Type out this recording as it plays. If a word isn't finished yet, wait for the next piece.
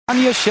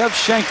Tanja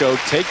Szewczenko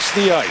takes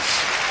the ice.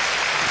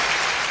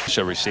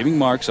 Receiving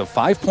marks of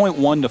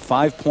 5.1 to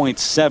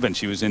 5.7.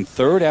 She was in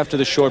third after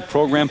the short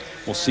program.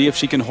 We'll see if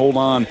she can hold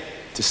on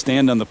to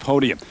stand on the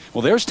podium.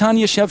 Well, there's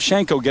Tanja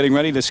Szewczenko getting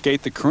ready to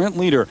skate, the current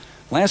leader.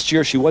 Last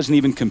year, she wasn't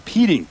even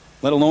competing,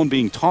 let alone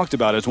being talked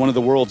about as one of the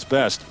world's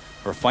best.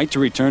 Her fight to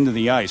return to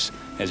the ice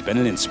has been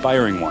an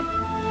inspiring one.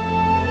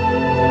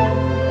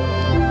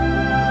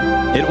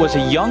 It was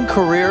a young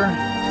career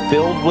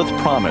filled with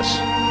promise.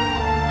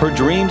 Her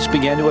dreams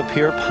began to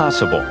appear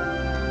possible.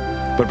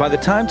 But by the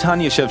time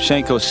Tanja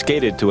Szewczenko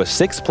skated to a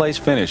sixth-place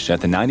finish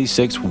at the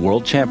 '96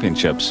 World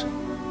Championships,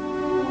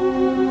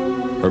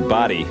 her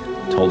body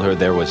told her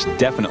there was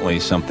definitely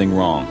something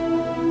wrong.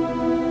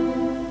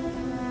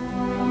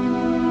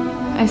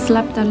 I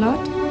slept a lot,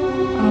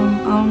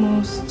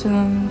 almost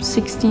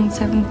 16,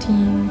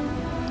 17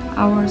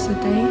 hours a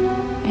day,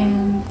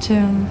 and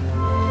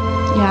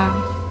yeah,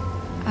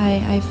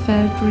 I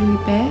felt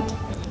really bad.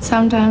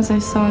 Sometimes I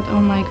thought,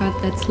 oh my God,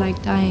 that's like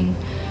dying.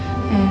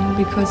 And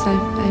because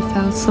I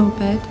felt so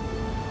bad,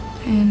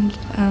 and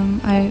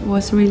I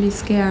was really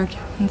scared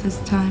at this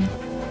time.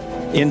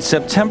 In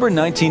September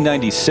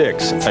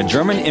 1996, a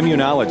German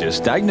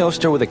immunologist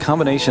diagnosed her with a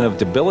combination of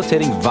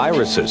debilitating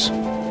viruses,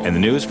 and the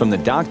news from the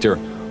doctor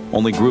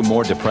only grew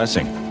more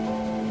depressing.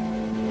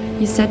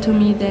 He said to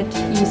me that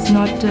he's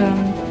not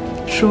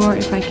sure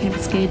if I can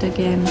skate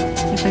again,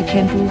 if I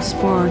can do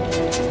sport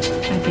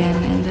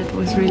again, and that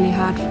was really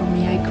hard for me.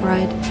 I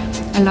cried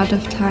a lot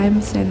of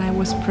times, and I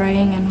was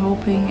praying and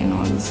hoping and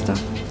all this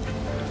stuff.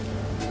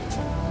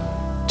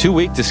 Too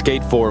weak to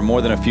skate for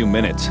more than a few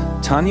minutes,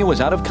 Tanja was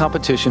out of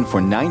competition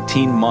for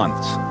 19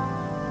 months.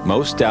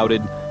 Most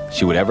doubted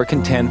she would ever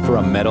contend for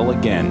a medal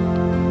again.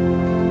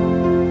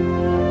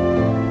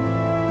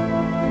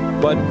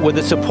 But with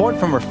the support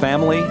from her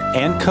family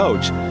and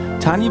coach,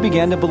 Tanja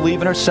began to believe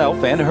in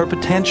herself and her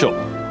potential.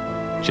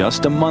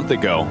 Just a month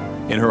ago,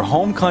 in her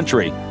home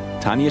country,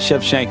 Tanja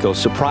Szewczenko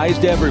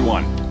surprised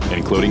everyone,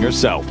 including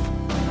herself.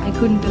 I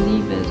couldn't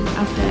believe it.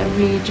 After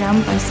every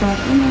jump, I thought,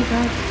 oh my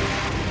God,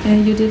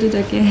 you did it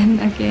again.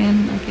 And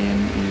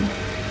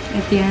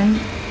at the end,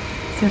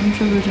 7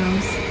 triple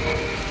jumps.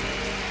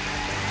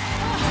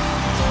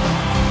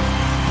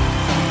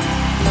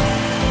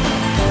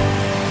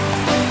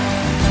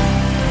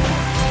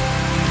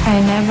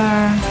 I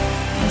never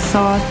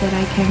thought that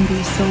I can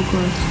be so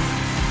good.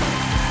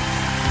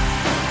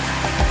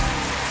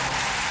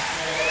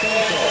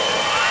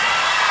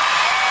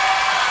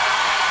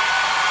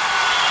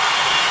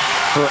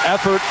 Her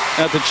effort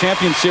at the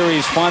Champion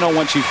Series final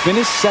when she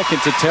finished second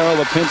to Tara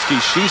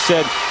Lipinski, she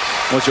said,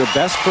 was her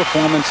best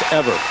performance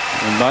ever.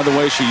 And by the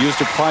way, she used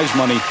her prize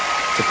money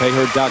to pay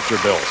her doctor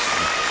bills.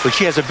 But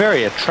she has a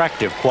very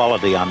attractive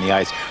quality on the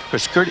ice. Her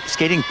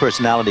skating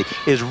personality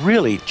is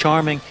really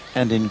charming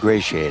and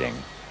ingratiating.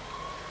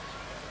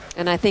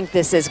 And I think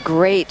this is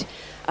great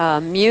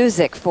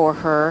music for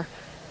her.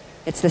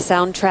 It's the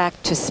soundtrack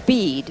to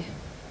Speed,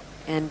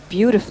 and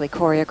beautifully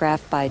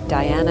choreographed by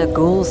Diana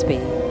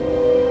Goolsby.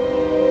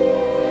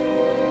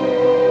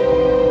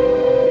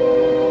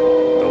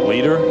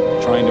 Leader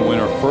trying to win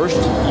her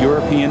first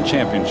European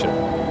championship.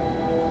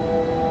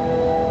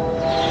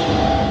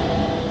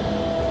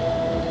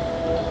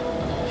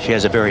 She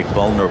has a very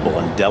vulnerable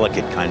and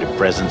delicate kind of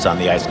presence on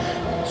the ice.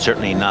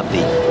 Certainly not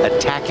the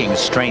attacking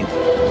strength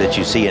that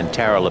you see in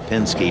Tara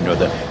Lipinski,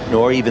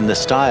 nor even the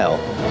style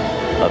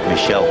of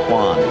Michelle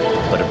Kwan,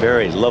 but a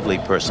very lovely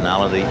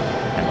personality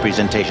and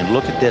presentation.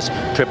 Look at this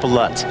triple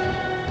Lutz.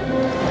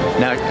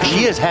 Now,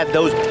 she has had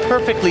those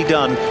perfectly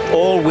done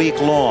all week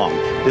long.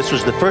 This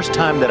was the first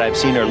time that I've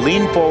seen her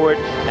lean forward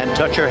and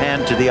touch her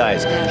hand to the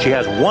ice. She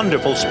has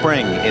wonderful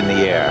spring in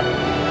the air.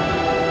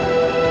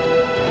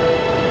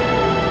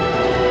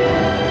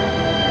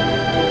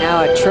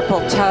 Now a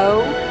triple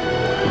toe.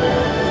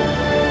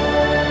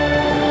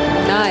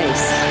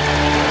 Nice.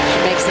 She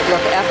makes it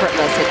look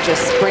effortless. It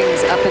just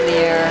springs up in the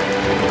air.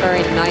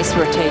 Very nice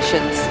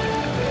rotations.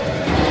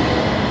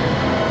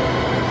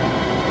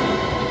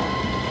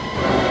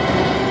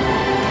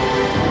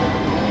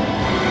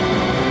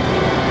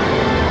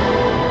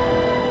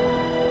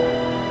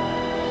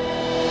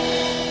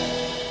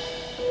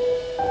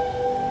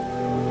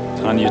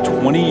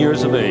 Tanja, 20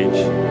 years of age,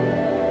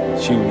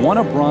 she won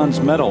a bronze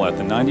medal at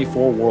the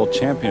 '94 World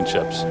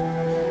Championships.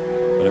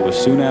 But it was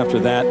soon after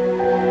that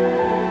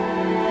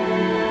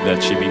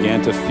that she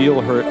began to feel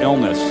her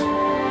illness,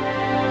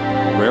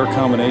 rare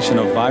combination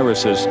of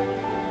viruses.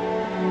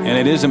 And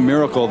it is a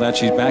miracle that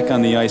she's back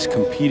on the ice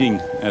competing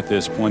at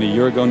this point. A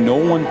year ago, no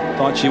one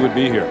thought she would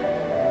be here.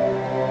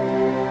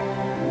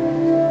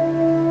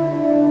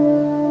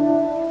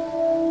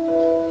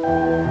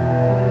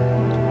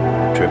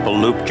 Triple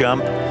loop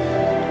jump.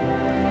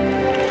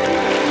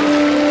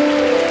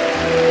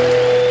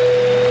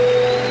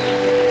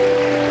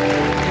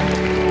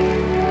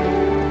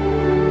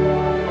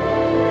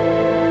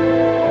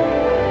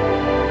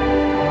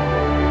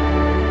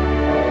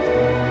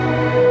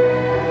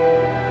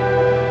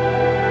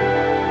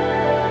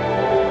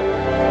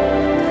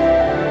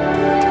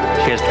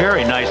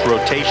 Very nice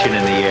rotation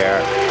in the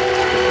air.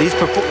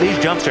 These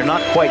jumps are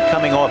not quite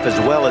coming off as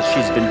well as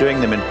she's been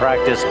doing them in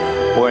practice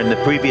or in the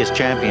previous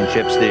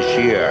championships this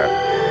year.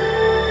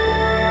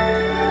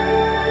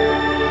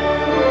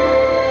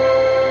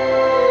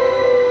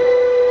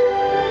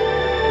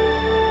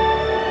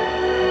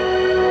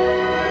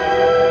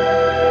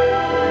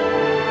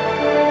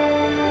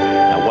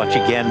 Now watch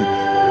again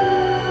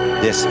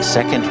this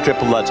second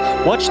triple Lutz.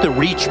 Watch the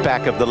reach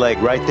back of the leg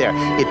right there.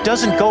 It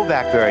doesn't go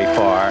back very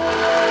far,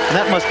 and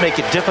that must make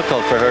it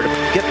difficult for her to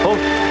get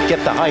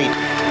the height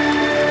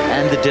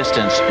and the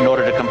distance in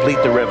order to complete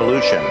the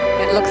revolution.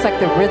 It looks like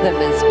the rhythm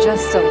is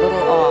just a little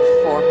off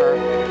for her.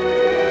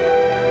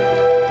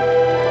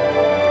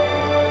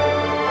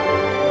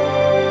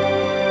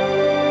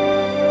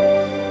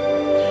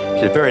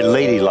 She's a very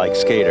ladylike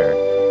skater.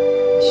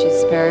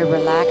 She's very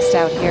relaxed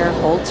out here,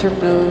 holds her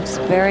moves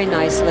very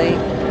nicely.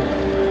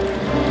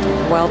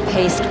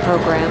 Well-paced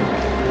program.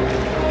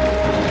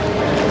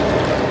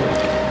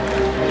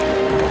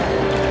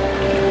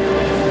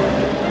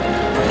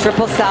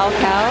 Triple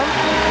Salchow.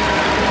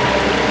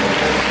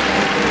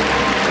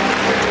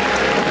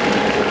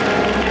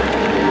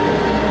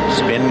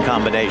 Spin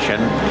combination.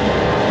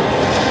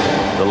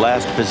 The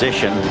last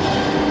position.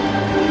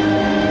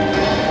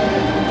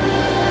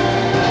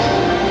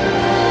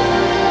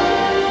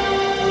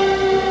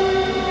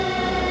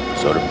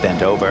 Sort of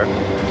bent over.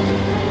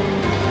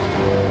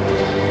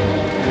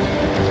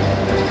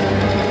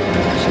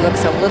 She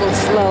looks a little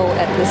slow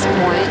at this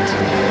point.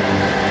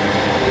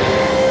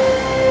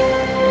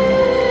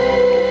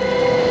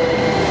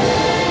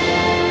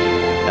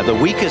 Now the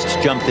weakest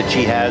jump that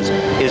she has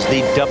is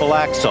the double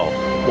axel.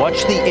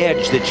 Watch the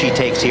edge that she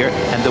takes here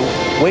and the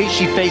way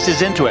she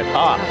faces into it.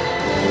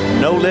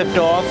 No lift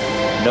off,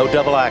 no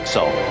double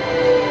axel.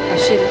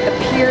 She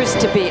appears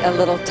to be a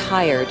little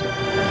tired.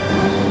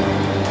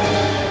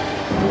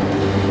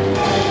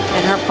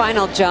 And her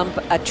final jump,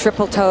 a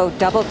triple toe,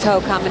 double toe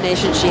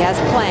combination she has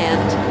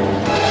planned.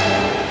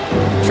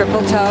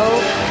 Triple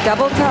toe,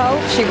 double toe.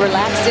 She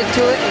relaxed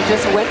into it and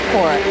just went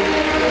for it.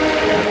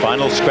 The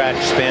final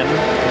scratch spin.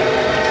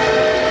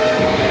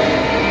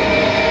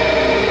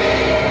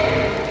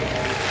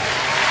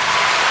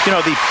 You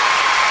know, the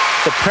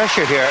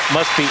pressure here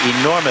must be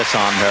enormous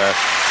on her.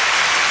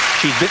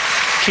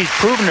 She's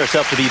proven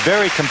herself to be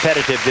very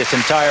competitive this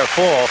entire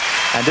fall,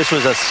 and this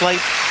was a slight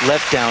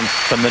letdown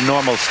from the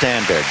normal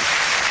standard.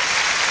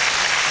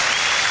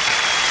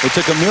 It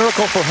took a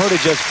miracle for her to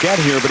just get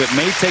here, but it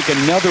may take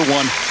another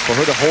one for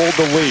her to hold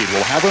the lead.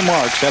 We'll have her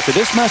marks after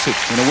this message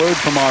and a word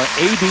from our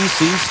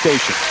ABC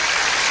station.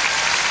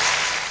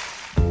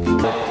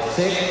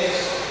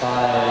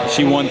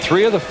 She won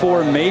 3 of the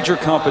 4 major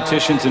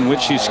competitions in which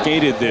she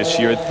skated this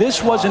year.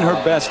 This wasn't her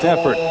best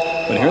effort,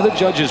 but here are the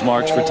judges'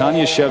 marks for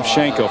Tanja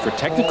Szewczenko. For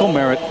technical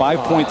merit,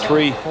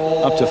 5.3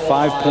 up to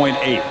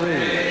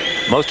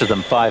 5.8. Most of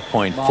them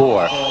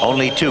 5.4,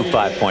 only 2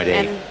 5.8.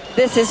 And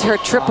this is her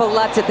triple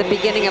Lutz at the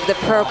beginning of the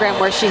program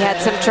where she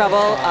had some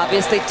trouble,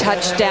 obviously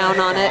touched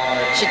down on it.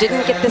 She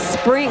didn't get the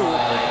spring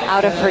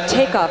out of her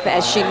takeoff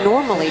as she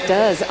normally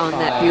does on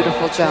that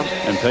beautiful jump.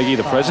 And Peggy,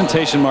 the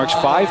presentation marks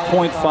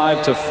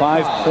 5.5 to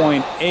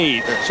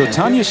 5.8. So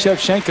Tanja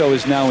Szewczenko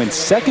is now in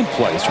second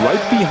place,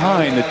 right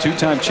behind the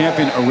 2-time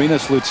champion Irina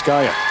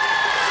Slutskaya.